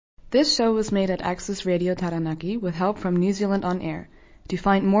This show was made at Access Radio Taranaki with help from New Zealand On Air. To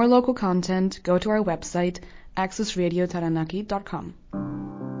find more local content, go to our website, accessradiotaranaki.com.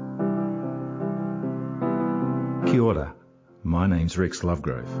 Kia ora, my name's Rex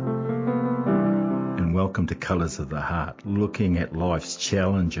Lovegrove, and welcome to Colours of the Heart, looking at life's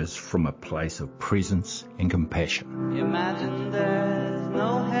challenges from a place of presence and compassion. Imagine there's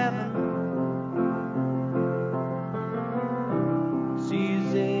no heaven. It's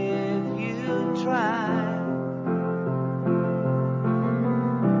easy if you try.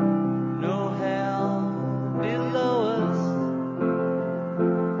 No hell below us.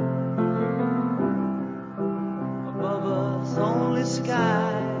 Above us only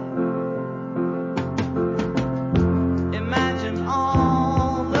sky. Imagine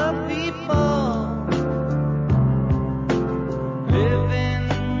all the people living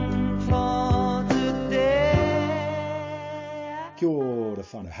for today. Kia ora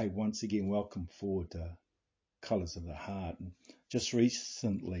whānau. Hey, once again, welcome forward to Colours of the Heart. And just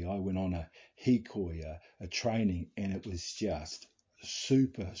recently I went on a hikoi, a training, and it was just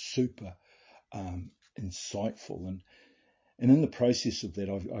super insightful. And in the process of that,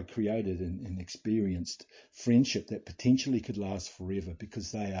 I created and experienced friendship that potentially could last forever,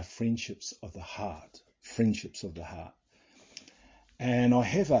 because they are friendships of the heart. And I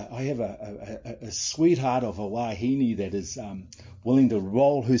have a sweetheart of a wahine that is willing to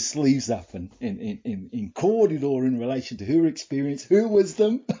roll her sleeves up in kōrero in relation to her experience, her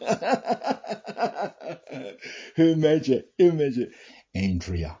wisdom, her magic.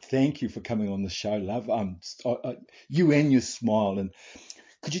 Andrea, thank you for coming on the show, love. You and your smile. And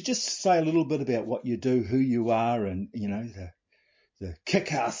could you just say a little bit about what you do, who you are, and the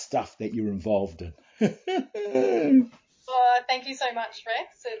kick-ass stuff that you're involved in? Well, thank you so much,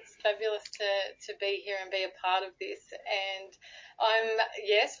 Rex. It's fabulous to be here and be a part of this. And I'm,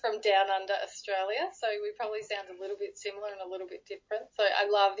 from down under Australia, so we probably sound a little bit similar and a little bit different. So I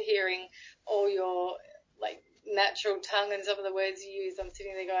love hearing all your, natural tongue and some of the words you use. I'm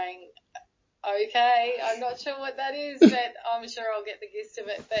sitting there going, okay, I'm not sure what that is, but I'm sure I'll get the gist of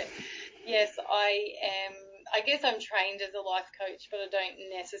it. But yes, I guess I'm trained as a life coach, but I don't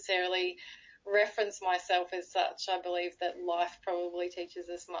necessarily reference myself as such. I believe that life probably teaches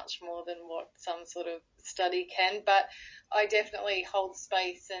us much more than what some sort of study can, but I definitely hold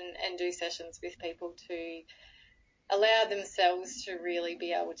space and do sessions with people to allow themselves to really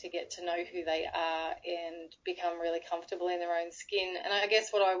be able to get to know who they are and become really comfortable in their own skin. And I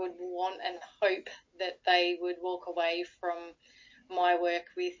guess what I would want and hope that they would walk away from my work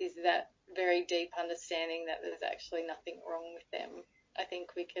with is that very deep understanding that there's actually nothing wrong with them. I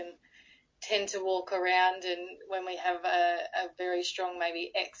think we can tend to walk around, and when we have a very strong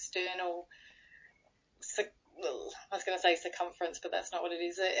maybe external, I was going to say circumference, but that's not what it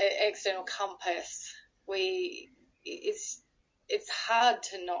is, an external compass, it's hard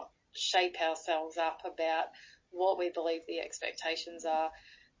to not shape ourselves up about what we believe the expectations are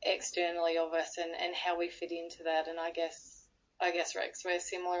externally of us and how we fit into that. And I guess, Rex, we're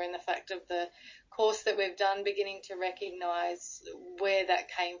similar in the fact of the course that we've done, beginning to recognise where that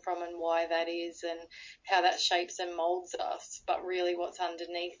came from and why that is and how that shapes and moulds us. But really what's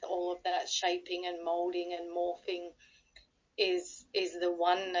underneath all of that shaping and moulding and morphing is the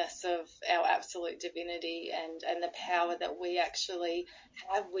oneness of our absolute divinity and the power that we actually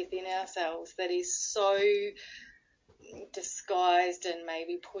have within ourselves that is so disguised and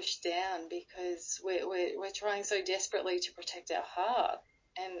maybe pushed down because we're trying so desperately to protect our heart.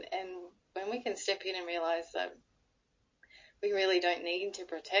 And when we can step in and realise that we really don't need to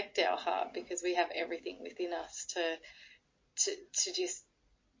protect our heart because we have everything within us to just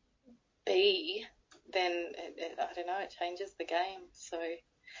be, then I don't know, it changes the game. So,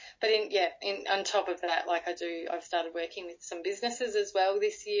 but on top of that, I've started working with some businesses as well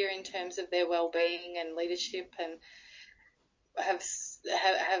this year in terms of their well-being and leadership, and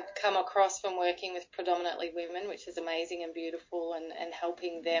have come across from working with predominantly women, which is amazing and beautiful, and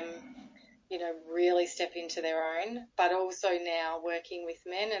helping them, really step into their own, but also now working with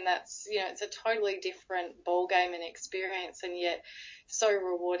men, and that's, it's a totally different ball game and experience, and yet so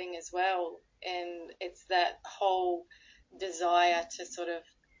rewarding as well. And it's that whole desire to sort of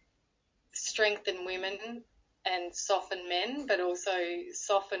strengthen women and soften men, but also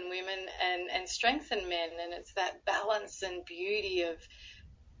soften women and strengthen men. And it's that balance and beauty of,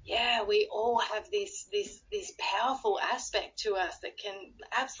 we all have this powerful aspect to us that can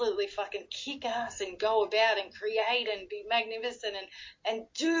absolutely fucking kick ass and go about and create and be magnificent and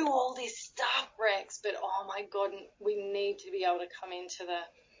do all this stuff, Rex. But oh my God, we need to be able to come into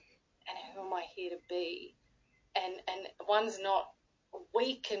and who am I here to be? And one's not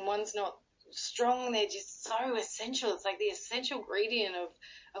weak and one's not strong. They're just so essential. It's like the essential ingredient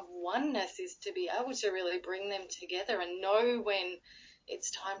of oneness is to be able to really bring them together and know when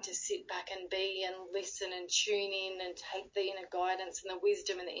it's time to sit back and be and listen and tune in and take the inner guidance and the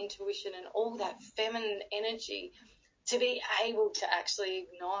wisdom and the intuition and all that feminine energy to be able to actually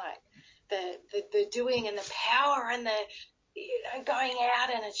ignite the doing and the power and the, you know, going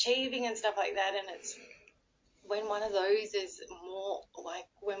out and achieving and stuff like that. And it's when one of those is more like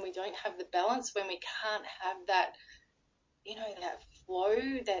when we don't have the balance, when we can't have that, you know, that flow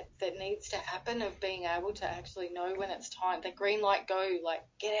that needs to happen of being able to actually know when it's time, the green light go, like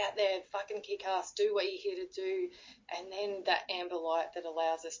get out there, fucking kick ass, do what you're here to do, and then that amber light that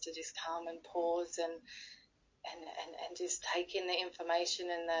allows us to just calm and pause and just take in the information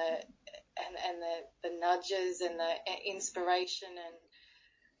and the nudges and the inspiration, and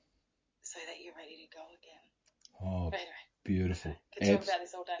so that you're ready to go again. Oh, Anyway, beautiful. could talk about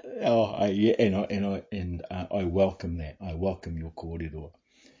this all day. Oh, yeah, I welcome that. I welcome your corridor.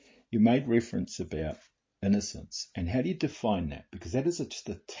 You made reference about innocence, and how do you define that? Because that is just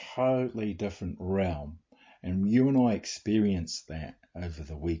a totally different realm, and you and I experienced that over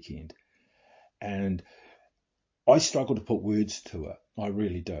the weekend, and I struggle to put words to it. I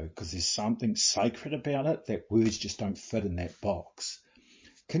really do, because there's something sacred about it that words just don't fit in that box.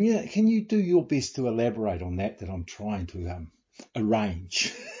 Can you do your best to elaborate on that I'm trying to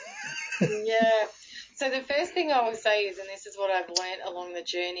arrange? Yeah. So the first thing I will say is, and this is what I've learned along the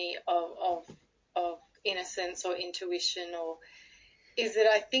journey of innocence or intuition, is that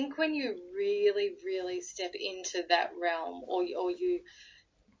I think when you really, really step into that realm, or you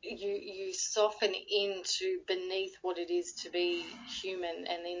soften into beneath what it is to be human,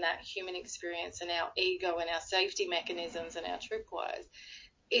 and in that human experience and our ego and our safety mechanisms and our tripwires,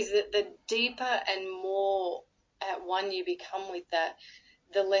 is that the deeper and more at one you become with that,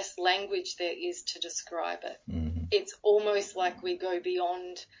 the less language there is to describe it. Mm-hmm. It's almost like we go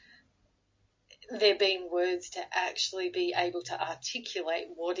beyond there being words to actually be able to articulate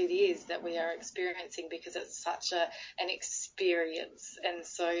what it is that we are experiencing, because it's such an experience. And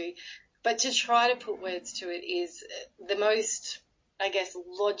so, but to try to put words to it is the most, I guess,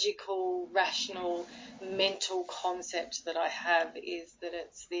 logical, rational, mental concept that I have, is that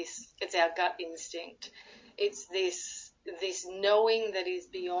it's our gut instinct. It's this knowing that is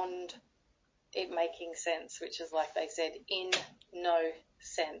beyond it making sense, which is, like they said, in no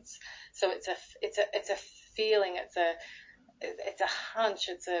sense. So it's a feeling, it's a hunch,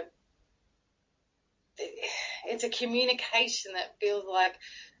 it's a communication that feels like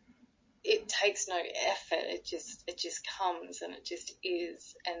it takes no effort. It just comes and it just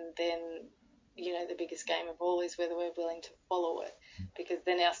is. And then, you know, the biggest game of all is whether we're willing to follow it, because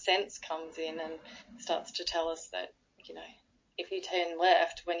then our sense comes in and starts to tell us that, you know, if you turn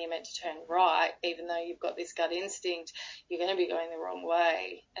left when you're meant to turn right, even though you've got this gut instinct, you're going to be going the wrong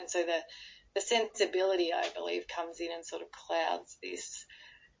way. And so the sensibility, I believe, comes in and sort of clouds this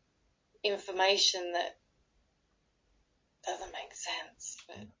information that doesn't make sense,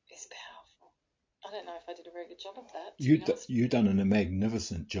 but is powerful. I don't know if I did a very good job of that. You've done a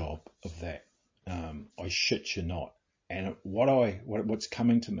magnificent job of that. I shit you not. And what's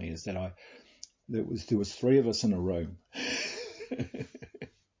coming to me is that there was three of us in a room,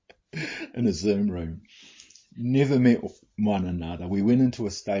 in a Zoom room. Never met one another. We went into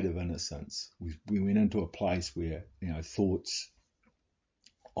a state of innocence. We went into a place where, you know, thoughts,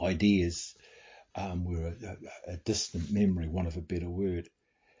 ideas were a distant memory, one of a better word.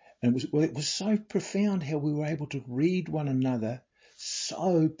 And it was so profound how we were able to read one another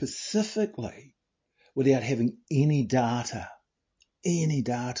so pacifically without having any data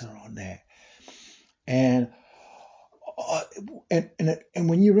on that. And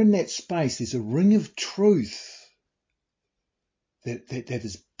when you're in that space, there's a ring of truth that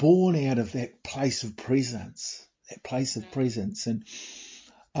is born out of that place of presence, And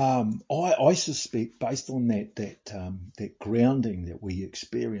I suspect, based on that grounding that we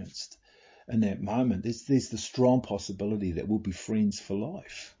experienced in that moment, there's the strong possibility that we'll be friends for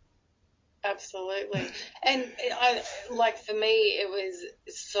life. Absolutely. And for me, it was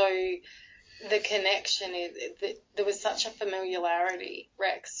so, the connection is that there was such a familiarity,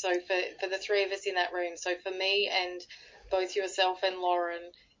 Rex. So for the three of us in that room, so for me and both yourself and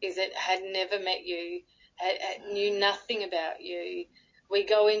Lauren, is it had never met you, knew nothing about you. We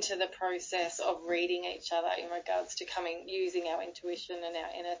go into the process of reading each other in regards to using our intuition and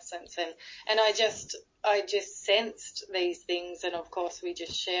our innocence, and I just sensed these things, and of course we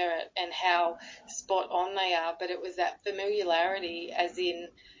just share it and how spot on they are. But it was that familiarity, as in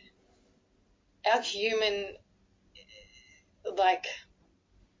our human, like,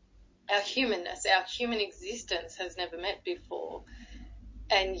 our humanness, our human existence has never met before.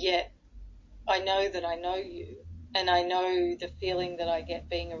 And yet I know that I know you, and I know the feeling that I get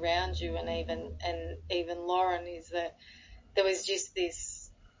being around you, and even Lauren, is that there was just the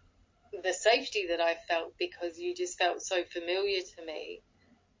safety that I felt because you just felt so familiar to me.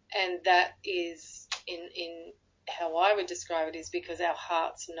 And that is in how I would describe it, is because our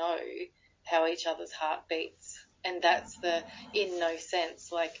hearts know how each other's heart beats. And that's the in no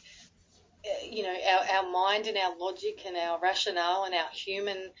sense, like, you know, our mind and our logic and our rationale and our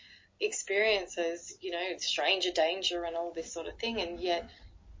human experiences, you know, stranger danger and all this sort of thing. And yet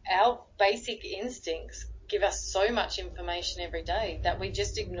our basic instincts give us so much information every day that we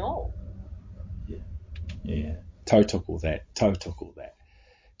just ignore. Yeah. Tautoko that.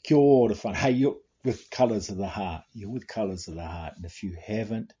 Kia ora whana. Hey, you're with Colours of the Heart. You're with Colours of the Heart. And if you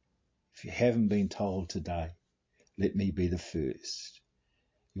haven't been told today, let me be the first.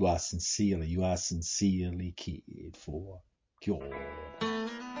 You are sincerely cared for. Kia ora.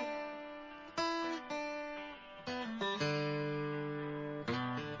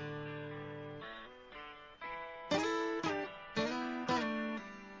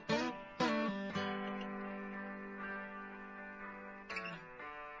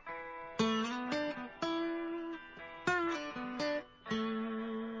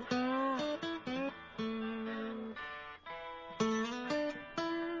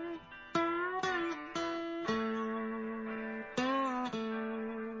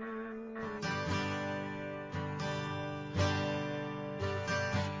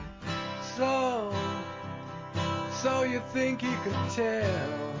 So you think you could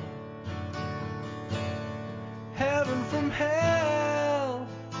tell heaven from hell,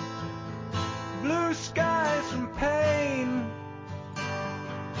 blue skies from pain?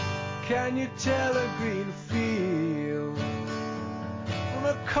 Can you tell a green field from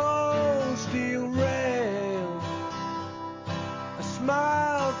a cold steel rail, a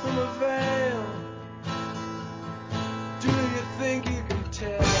smile from a veil? Do you think you can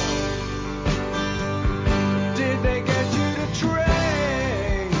tell? Did they get you to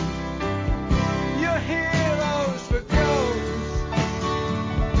trade your heroes for ghosts,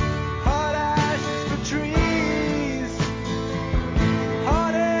 hot ashes for trees,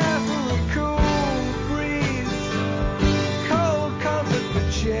 hot air for a cool breeze, cold comfort for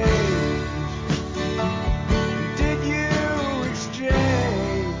change? Did you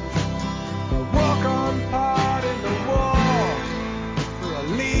exchange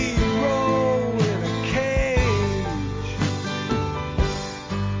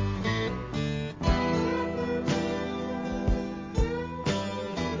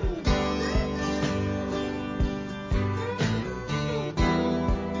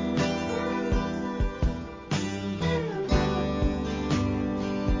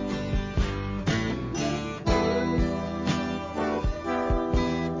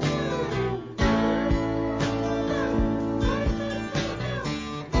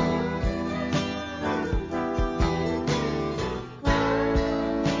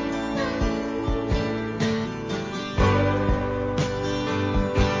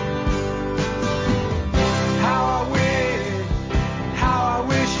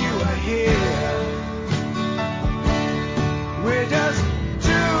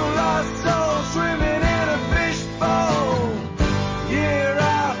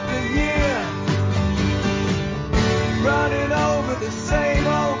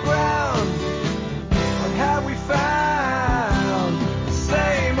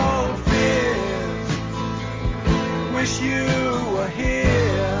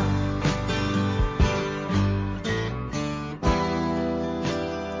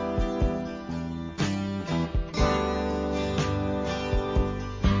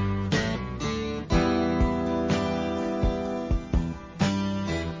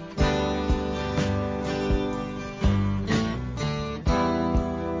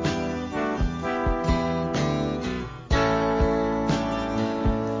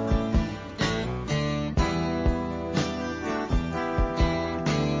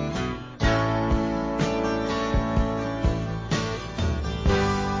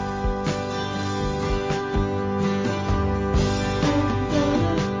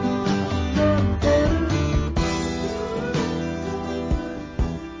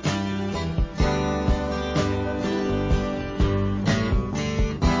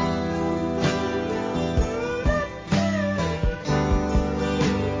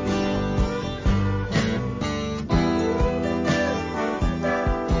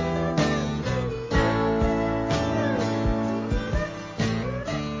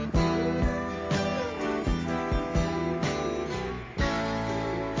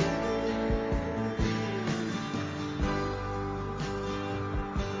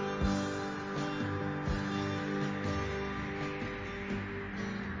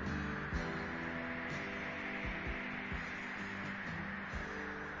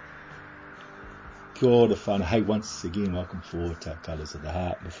Kia ora whānau. Hey, once again, welcome forward to Colours of the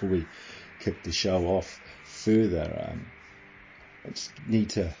Heart. Before we kick the show off further, I just need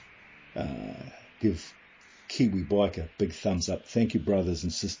to give Kiwi Bike a big thumbs up. Thank you, brothers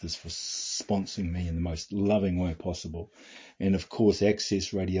and sisters, for sponsoring me in the most loving way possible. And of course,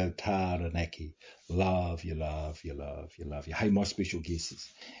 Access Radio Taranaki. Love you, love you, love you, love you. Hey, my special guest is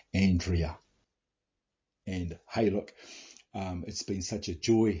Andrea. And hey, look, it's been such a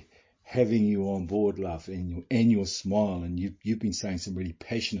joy having you on board, love, and your smile. And you've been saying some really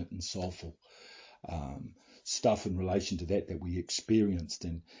passionate and soulful stuff in relation to that we experienced,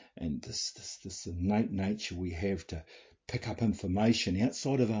 and this innate nature we have to pick up information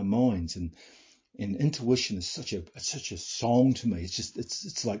outside of our minds, and intuition is such a song to me.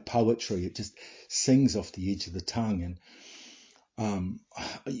 It's like poetry. It just sings off the edge of the tongue. And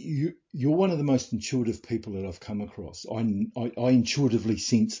you're one of the most intuitive people that I've come across. I intuitively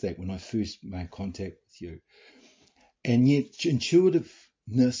sensed that when I first made contact with you, and yet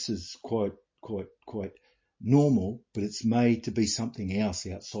intuitiveness is quite normal, but it's made to be something else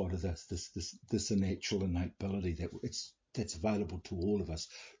outside of this natural innate ability that's available to all of us,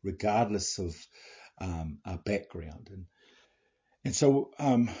 regardless of our background. And so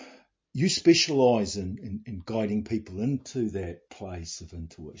you specialise in guiding people into that place of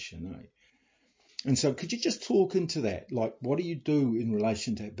intuition, eh? And so could you just talk into that? Like, what do you do in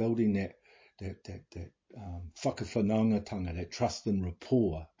relation to building that whakawhanaungatanga, that trust and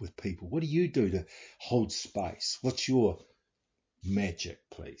rapport with people? What do you do to hold space? What's your magic,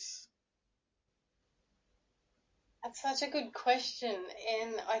 please? That's such a good question,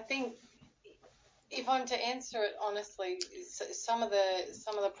 and I think if I'm to answer it honestly, some of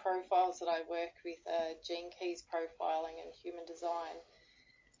the profiles that I work with are gene keys profiling and human design,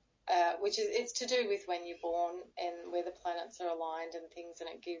 which is it's to do with when you're born and where the planets are aligned and things, and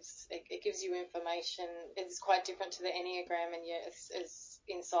it gives you information. It's quite different to the Enneagram, and yet it's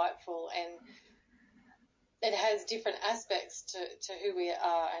insightful, and it has different aspects to who we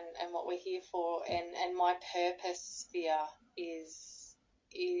are and what we're here for, and my purpose sphere is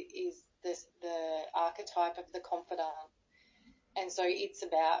the archetype of the confidant, and so it's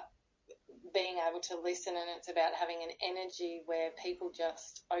about being able to listen, and it's about having an energy where people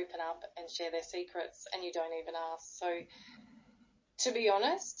just open up and share their secrets, and you don't even ask. So, to be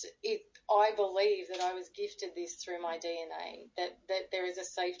honest, I believe that I was gifted this through my DNA, that there is a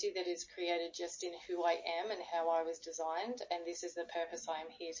safety that is created just in who I am and how I was designed, and this is the purpose I am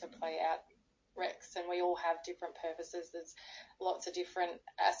here to play out, Rex. And we all have different purposes. There's lots of different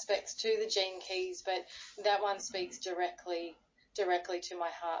aspects to the gene keys, but that one speaks directly to my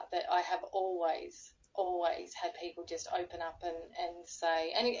heart, that I have always had people just open up and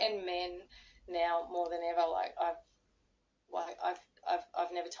say, and men now more than ever,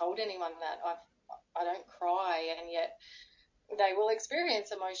 I've never told anyone that I don't cry, and yet they will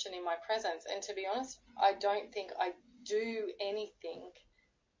experience emotion in my presence. And to be honest, I don't think I do anything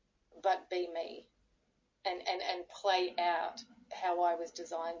but be me and play out how I was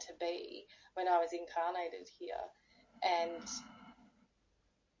designed to be when I was incarnated here. And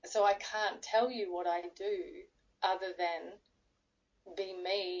so I can't tell you what I do other than be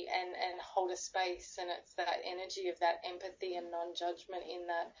me and hold a space, and it's that energy of that empathy and non-judgment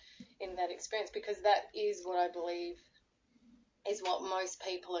in that experience, because that is what I believe is what most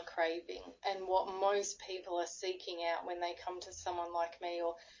people are craving and what most people are seeking out when they come to someone like me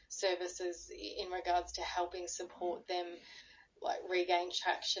or services in regards to helping support them like regain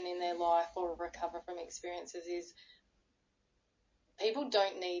traction in their life or recover from experiences. Is people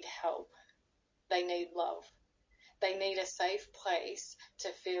don't need help, they need love. They need a safe place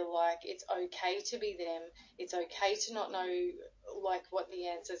to feel like it's okay to be them. It's okay to not know like what the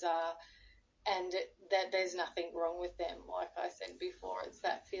answers are, and that there's nothing wrong with them. Like I said before, it's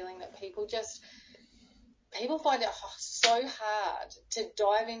that feeling that people find it so hard to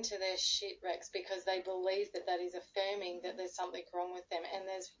dive into their shit, Rex, because they believe that is affirming that there's something wrong with them, and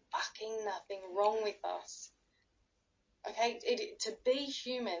there's fucking nothing wrong with us. Okay, to be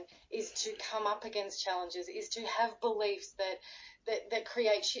human is to come up against challenges, is to have beliefs that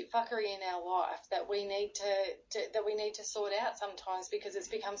create shit fuckery in our life that we need to sort out sometimes, because it's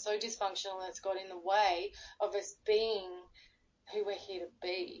become so dysfunctional and it's got in the way of us being who we're here to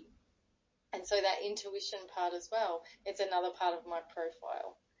be. And so that intuition part as well, it's another part of my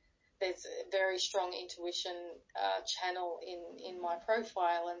profile. There's a very strong intuition channel in my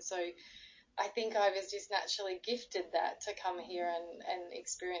profile, and so I think I was just naturally gifted that to come here and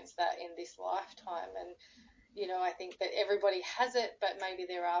experience that in this lifetime. And, you know, I think that everybody has it, but maybe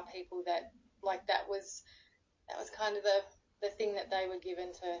there are people that, like, that was kind of the thing that they were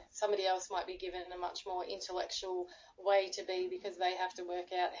given to somebody else might be given a much more intellectual way to be because they have to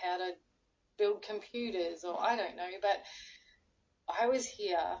work out how to build computers or I don't know. But I was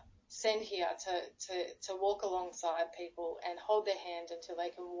sent here to walk alongside people and hold their hand until they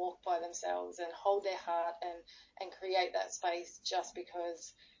can walk by themselves and hold their heart and create that space just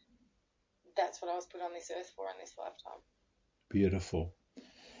because that's what I was put on this earth for in this lifetime. Beautiful.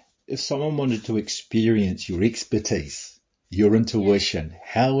 If someone wanted to experience your expertise, your intuition,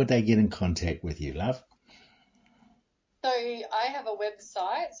 how would they get in contact with you, love? So I have a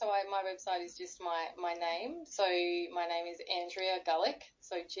website. So my website is just my name. So my name is Andrea Gullick.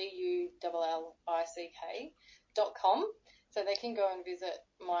 So GULLICK.com. So they can go and visit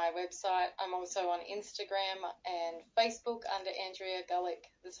my website. I'm also on Instagram and Facebook under Andrea Gullick,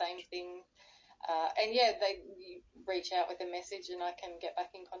 the same thing. And yeah, they reach out with a message and I can get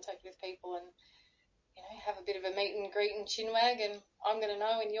back in contact with people and, have a bit of a meet and greet and chinwag and I'm going to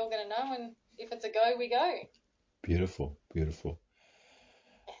know and you're going to know and if it's a go, we go. Beautiful, beautiful.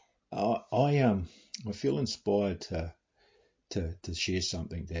 I feel inspired to share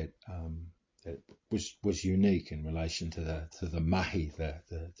something that was unique in relation to the mahi,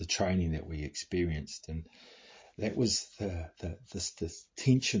 the training that we experienced, and that was this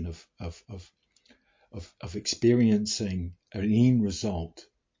tension of experiencing an end result,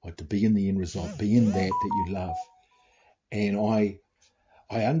 like to be in the end result, be in that you love, and I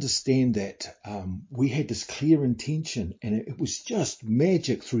understand that we had this clear intention and it was just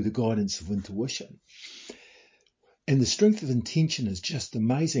magic through the guidance of intuition. And the strength of intention is just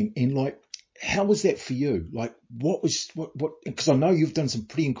amazing. And like, how was that for you? Like, what, because I know you've done some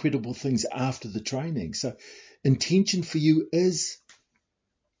pretty incredible things after the training. So intention for you is?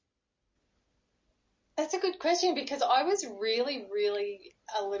 That's a good question because I was really, really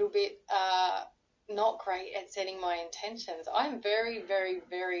a little bit not great at setting my intentions. I'm very, very,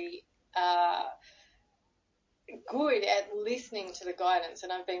 very good at listening to the guidance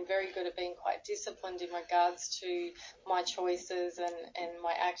and I've been very good at being quite disciplined in regards to my choices and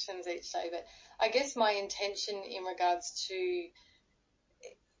my actions each day. But I guess my intention in regards to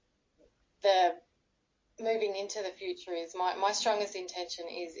the moving into the future is my strongest intention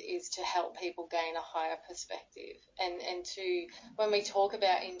is to help people gain a higher perspective and to, when we talk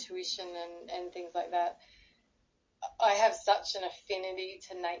about intuition and things like that, I have such an affinity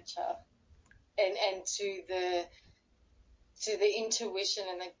to nature and to the intuition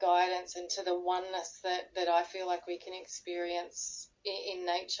and the guidance and to the oneness that I feel like we can experience in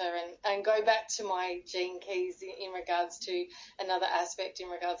nature and go back to my gene keys in regards to another aspect in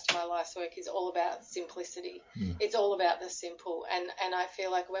regards to my life's work is all about simplicity. It's all about the simple and I feel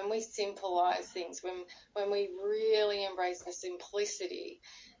like when we simplize things, when we really embrace the simplicity,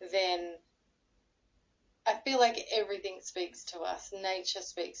 then I feel like everything speaks to us. Nature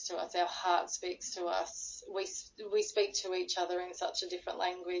speaks to us. Our heart speaks to us. We speak to each other in such a different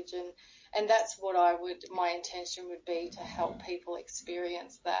language, and that's what my intention would be to help people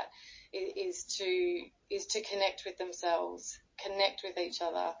experience that is to connect with themselves, connect with each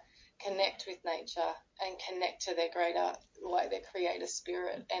other, connect with nature, and connect to their greater, like their creator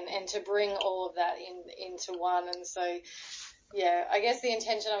spirit, and to bring all of that into one. And so. Yeah, I guess the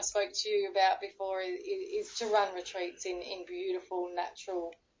intention I've spoke to you about before is to run retreats in beautiful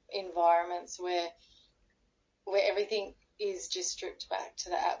natural environments where everything is just stripped back to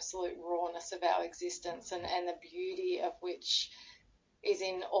the absolute rawness of our existence and the beauty of which is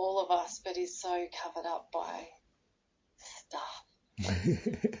in all of us but is so covered up by stuff.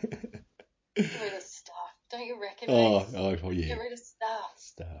 Get rid of stuff. Don't you reckon? Oh yeah. Get rid of stuff.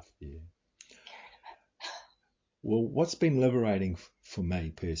 Stuff, yeah. Well, what's been liberating for me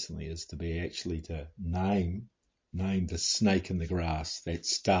personally is to be actually to name the snake in the grass, that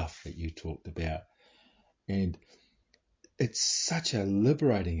stuff that you talked about. And it's such a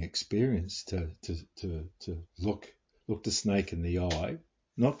liberating experience to look the snake in the eye,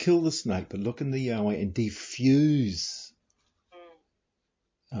 not kill the snake, but look in the eye and diffuse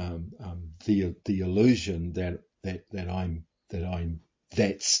the illusion that I'm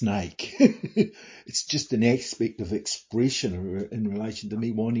that snake. It's just an aspect of expression in relation to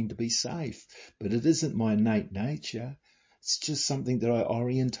me wanting to be safe, but it isn't my innate nature. It's just something that I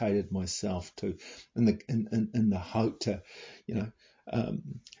orientated myself to in the hope to,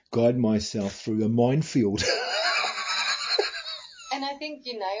 guide myself through a minefield. And I think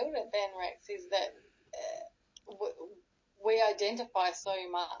you nailed it then, Rex, is that we identify so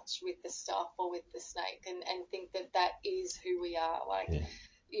much with the stuff or with the snake and think that is who we are. Like, Yeah.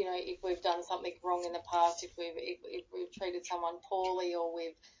 If we've done something wrong in the past, if we've treated someone poorly or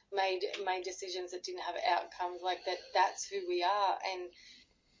we've made decisions that didn't have outcomes, like that's who we are, and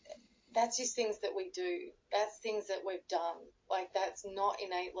that's just things that we do. That's things that we've done. Like, that's not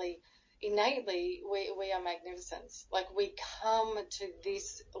innately we are magnificent. Like, we come to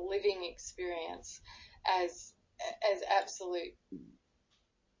this living experience as absolute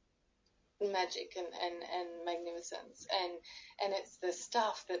magic and magnificence, and it's the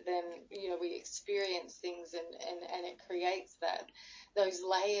stuff that then, we experience things and it creates those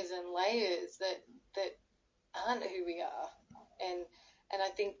layers and layers that aren't who we are, and I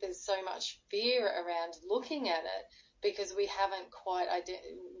think there's so much fear around looking at it because we haven't quite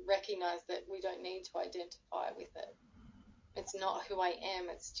recognized that we don't need to identify with it. It's not who I am,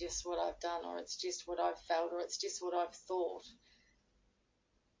 it's just what I've done, or it's just what I've felt, or it's just what I've thought.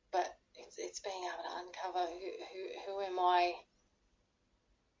 But it's being able to uncover who am I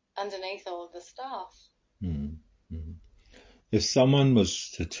underneath all of the stuff. Mm-hmm. If someone was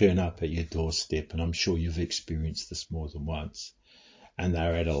to turn up at your doorstep, and I'm sure you've experienced this more than once, and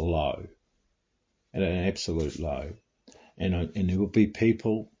they're at a low, at an absolute low, and there will be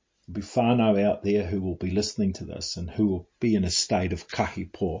people, there'll be whānau out there who will be listening to this and who will be in a state of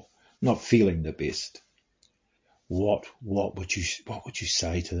kahipo, not feeling the best. What would you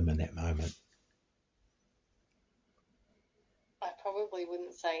say to them in that moment? I probably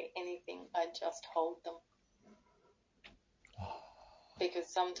wouldn't say anything. I'd just hold them. Because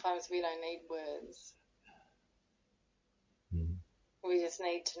sometimes we don't need words. We just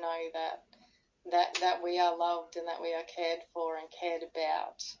need to know that we are loved and that we are cared for and cared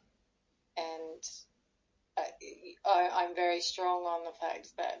about. And I'm very strong on the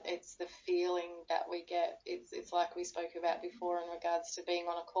fact that it's the feeling that we get. It's like we spoke about before in regards to being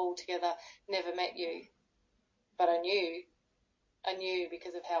on a call together. Never met you, but I knew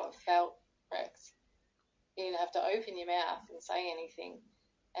because of how it felt, Rex. You didn't have to open your mouth and say anything.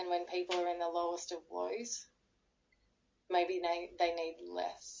 And when people are in the lowest of lows, maybe they need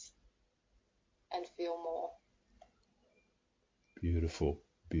less and feel more. Beautiful,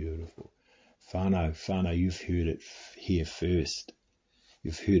 beautiful. Whānau, you've heard it here first.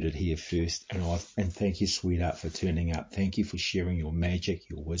 You've heard it here first. And thank you, sweetheart, for turning up. Thank you for sharing your magic,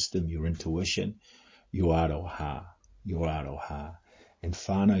 your wisdom, your intuition, your aroha. Your aroha. And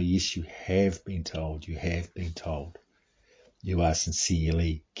whānau, yes, you have been told. You are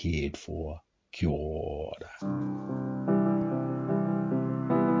sincerely cared for. Kia ora.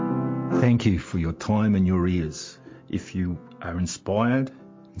 Thank you for your time and your ears. If you are inspired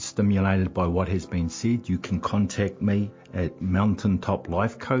and stimulated by what has been said, you can contact me at Mountaintop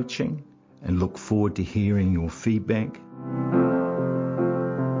Life Coaching and look forward to hearing your feedback.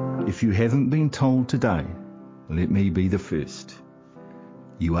 If you haven't been told today, let me be the first.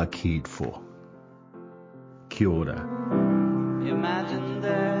 You are cared for. Kia ora. Imagine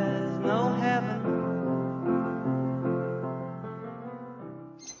there's no heaven.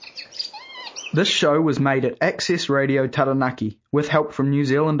 This show was made at Access Radio Taranaki with help from New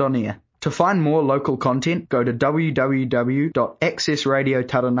Zealand On Air. To find more local content, go to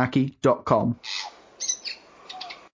www.accessradiotaranaki.com.